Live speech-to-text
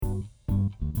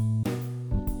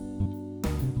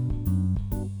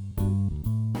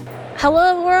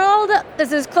Hello, world.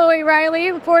 This is Chloe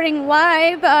Riley reporting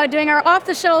live, doing our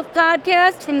off-the-shelf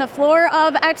podcast from the floor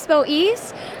of Expo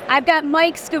East. I've got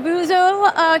Mike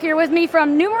Scavuzzo here with me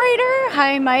from Numerator.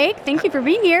 Hi, Mike. Thank you for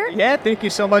being here. Yeah, thank you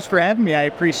so much for having me. I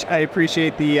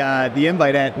appreciate the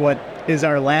invite at what is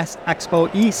our last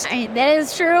Expo East. That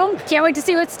is true. Can't wait to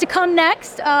see what's to come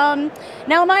next.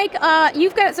 Now, Mike,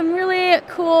 you've got some really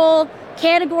cool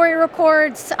category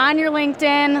reports on your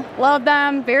LinkedIn. Love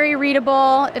them. Very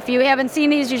readable. If you haven't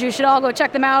seen these, you should all go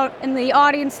check them out in the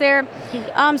audience there.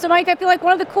 So, Mike, I feel like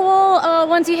one of the cool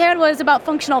ones you had was about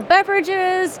functional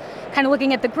beverages, kind of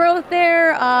looking at the growth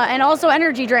there, and also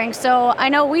energy drinks. So I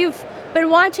know we've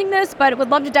been watching this, but would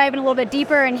love to dive in a little bit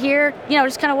deeper and hear,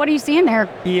 just kind of what are you seeing there?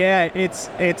 Yeah,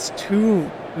 it's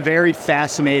two very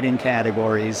fascinating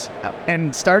categories.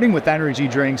 And starting with energy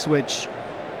drinks, which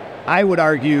I would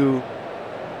argue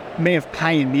may have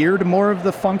pioneered more of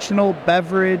the functional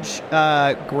beverage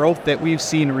growth that we've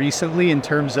seen recently in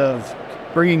terms of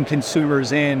bringing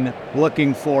consumers in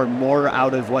looking for more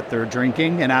out of what they're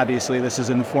drinking. And obviously this is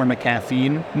in the form of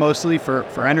caffeine, mostly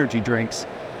for energy drinks.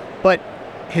 But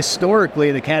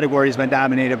historically, the category has been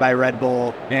dominated by Red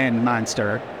Bull and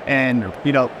Monster. And,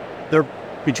 they're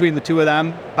between the two of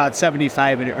them, about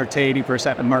 75 or to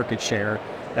 80% of market share.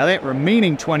 Now that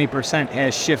remaining 20%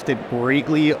 has shifted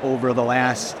greatly over the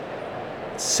last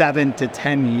 7 to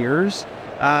 10 years,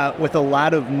 with a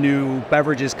lot of new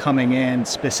beverages coming in,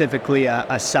 specifically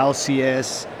a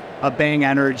Celsius, a Bang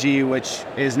Energy, which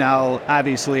is now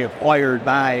obviously acquired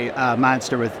by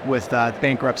Monster with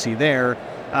bankruptcy there,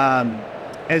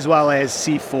 as well as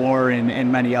C4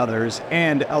 and many others.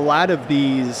 And a lot of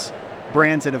these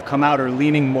brands that have come out are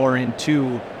leaning more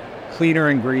into cleaner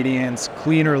ingredients,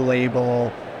 cleaner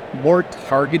label, more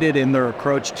targeted in their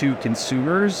approach to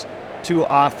consumers to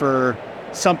offer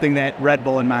something that Red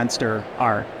Bull and Monster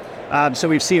are. So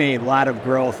we've seen a lot of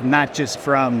growth, not just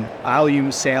from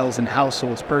volume sales and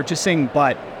households purchasing,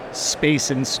 but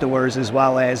space in stores as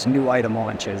well as new item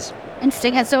launches.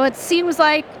 Interesting. And so it seems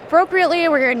like appropriately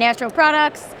we're hearing natural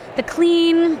products. The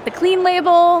clean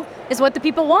label is what the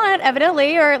people want,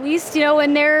 evidently, or at least,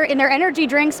 in their energy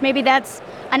drinks, maybe that's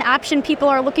an option people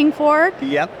are looking for.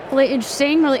 Yep. Really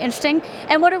interesting.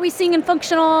 And what are we seeing in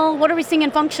functional?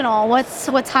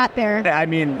 What's hot there? I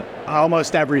mean,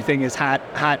 almost everything is hot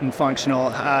and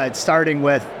functional. It's starting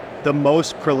with the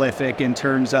most prolific in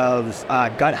terms of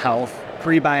gut health,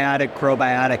 prebiotic,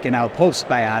 probiotic, and now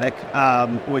postbiotic,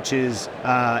 which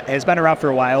has been around for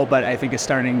a while, but I think is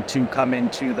starting to come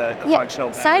into the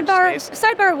functional space.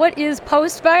 Sidebar, what is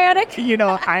postbiotic?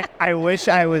 I wish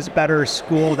I was better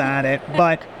schooled on it,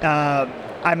 but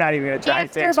I'm not even going to try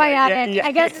to explain. Biotic,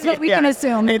 I guess is what we can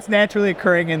assume. It's naturally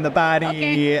occurring in the body.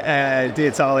 Okay.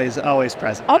 It's always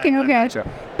present. Okay. Sure.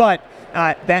 But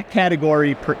that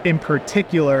category in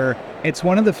particular, it's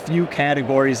one of the few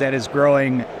categories that is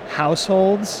growing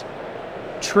households,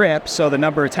 trips, so the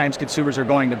number of times consumers are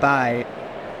going to buy,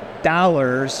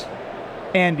 dollars,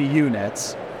 and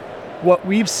units. What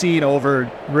we've seen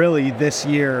over really this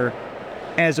year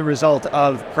as a result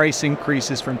of price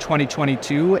increases from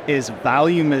 2022 is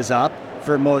volume is up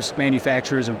for most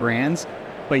manufacturers and brands,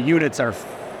 but units are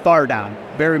far down,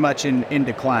 very much in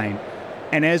decline.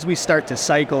 And as we start to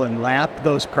cycle and lap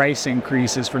those price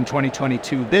increases from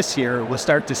 2022 this year, we'll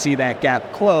start to see that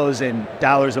gap close and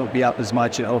dollars won't be up as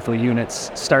much and hopefully units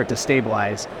start to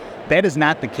stabilize. That is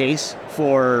not the case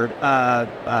for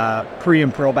pre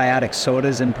and probiotic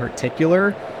sodas in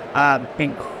particular.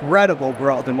 Incredible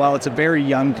growth. And while it's a very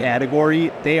young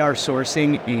category, they are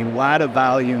sourcing a lot of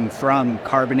volume from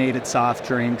carbonated soft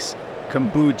drinks,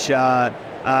 kombucha,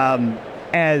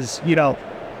 as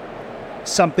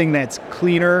something that's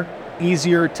cleaner,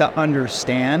 easier to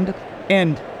understand,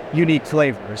 and unique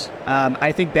flavors.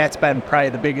 I think that's been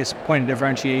probably the biggest point of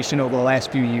differentiation over the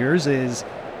last few years is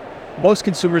most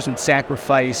consumers would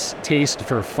sacrifice taste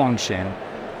for function.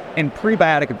 In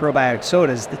prebiotic and probiotic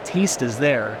sodas, the taste is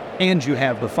there and you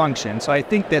have the function. So I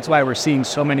think that's why we're seeing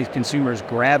so many consumers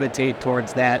gravitate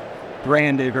towards that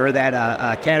branded or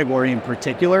that category in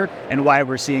particular, and why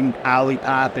we're seeing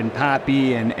Olipop and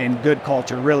Poppy and Good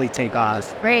Culture really take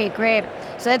off. Great.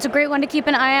 So that's a great one to keep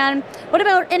an eye on. What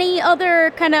about any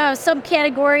other kind of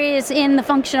subcategories in the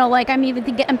functional? Like I'm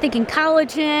thinking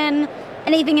collagen,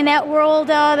 anything in that world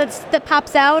that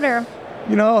pops out, or?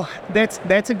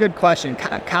 That's a good question.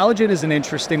 Collagen is an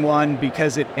interesting one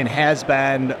because it has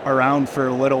been around for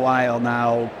a little while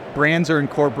now. Brands are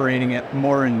incorporating it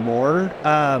more and more.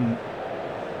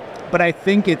 But I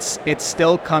think it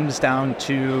still comes down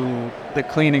to the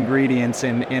clean ingredients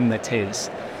in the taste.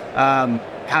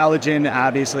 Collagen,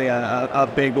 obviously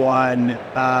a big one.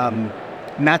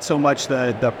 not so much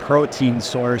the protein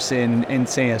source in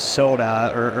say a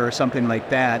soda or something like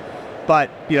that, but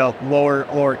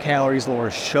lower calories,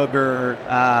 lower sugar,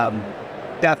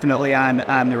 definitely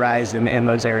on the rise in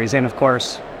those areas. And of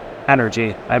course,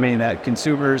 energy. I mean,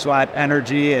 consumers want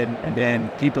energy,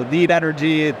 and people need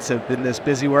energy. It's in this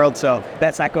busy world, so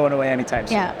that's not going away anytime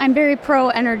soon. Yeah, I'm very pro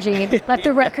energy. Let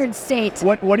the record state.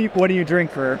 What do you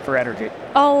drink for energy?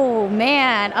 Oh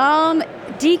man,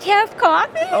 decaf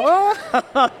coffee.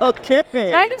 Oh, okay.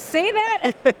 Did I just say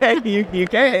that? you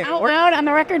can Out loud on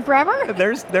the record forever?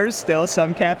 There's still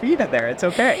some caffeine in there. It's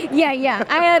okay. Yeah.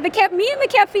 Me and the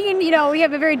caffeine, we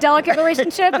have a very delicate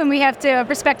relationship, and we have to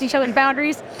respect each other's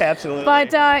boundaries. Absolutely.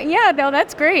 But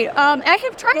that's great. I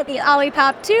have tried the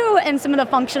Olipop too, and some of the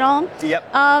functional. Yep.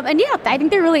 I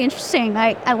think they're really interesting.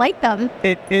 I like them.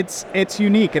 It's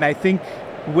unique, and I think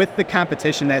with the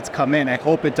competition that's come in, I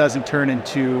hope it doesn't turn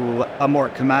into a more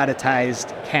commoditized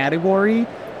category.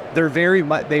 They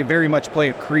very much play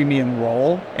a premium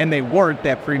role, and they warrant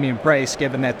that premium price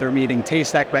given that they're meeting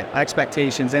taste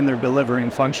expectations and they're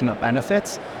delivering functional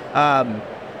benefits.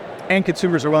 And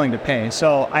consumers are willing to pay.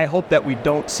 So I hope that we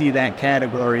don't see that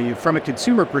category from a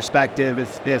consumer perspective.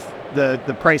 If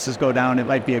the prices go down, it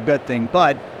might be a good thing.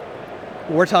 But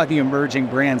we're talking emerging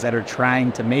brands that are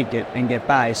trying to make it and get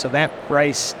by. So that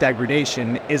price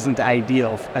degradation isn't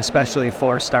ideal, especially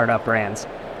for startup brands.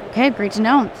 Okay, great to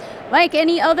know. Mike,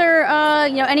 any other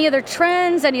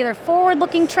trends, any other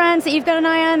forward-looking trends that you've got an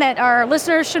eye on that our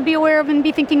listeners should be aware of and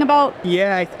be thinking about?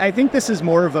 Yeah, I think this is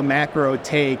more of a macro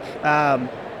take.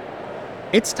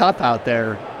 It's tough out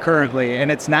there currently,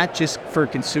 and it's not just for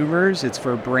consumers, it's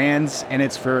for brands, and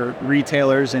it's for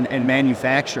retailers and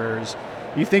manufacturers.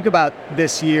 You think about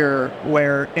this year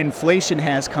where inflation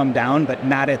has come down, but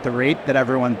not at the rate that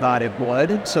everyone thought it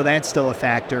would, so that's still a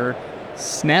factor.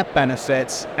 SNAP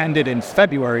benefits ended in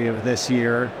February of this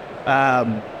year.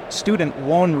 Student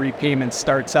loan repayment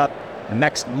starts up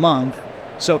next month,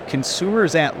 so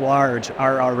consumers at large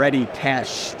are already cash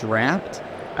strapped.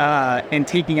 And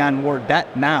taking on more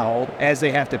debt now as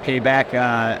they have to pay back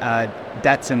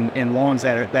debts and loans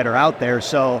that are out there.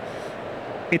 So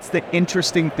it's the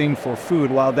interesting thing for food.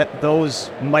 While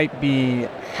those might be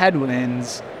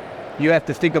headwinds, you have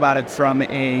to think about it from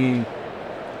a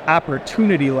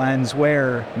opportunity lens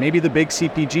where maybe the big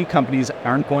CPG companies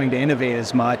aren't going to innovate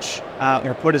as much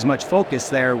or put as much focus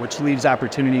there, which leaves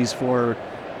opportunities for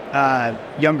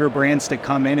younger brands to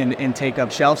come in and take up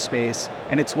shelf space.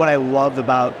 And it's what I love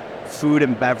about food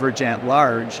and beverage at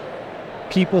large.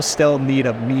 People still need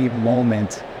a me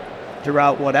moment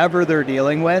throughout whatever they're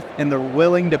dealing with, and they're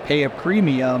willing to pay a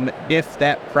premium if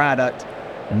that product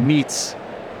meets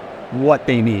what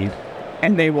they need.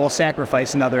 And they will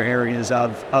sacrifice in other areas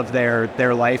of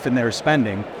their life and their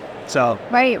spending. So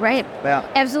Right. Yeah.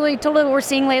 Absolutely, totally what we're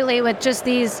seeing lately with just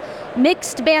these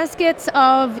mixed baskets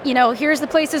of, here's the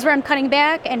places where I'm cutting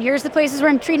back and here's the places where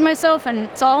I'm treating myself, and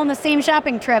it's all in the same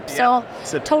shopping trip. Yeah.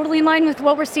 So totally in line with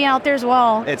what we're seeing out there as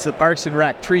well. It's the Parks and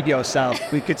Rec, treat yourself.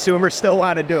 We consumers still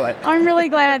want to do it. I'm really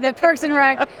glad that Parks and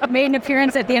Rec made an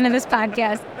appearance at the end of this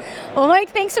podcast. Well,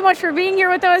 Mike, thanks so much for being here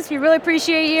with us. We really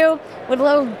appreciate you.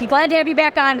 Would be glad to have you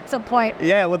back on at some point.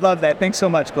 Yeah, would love that. Thanks so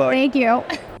much, Chloe. Thank you.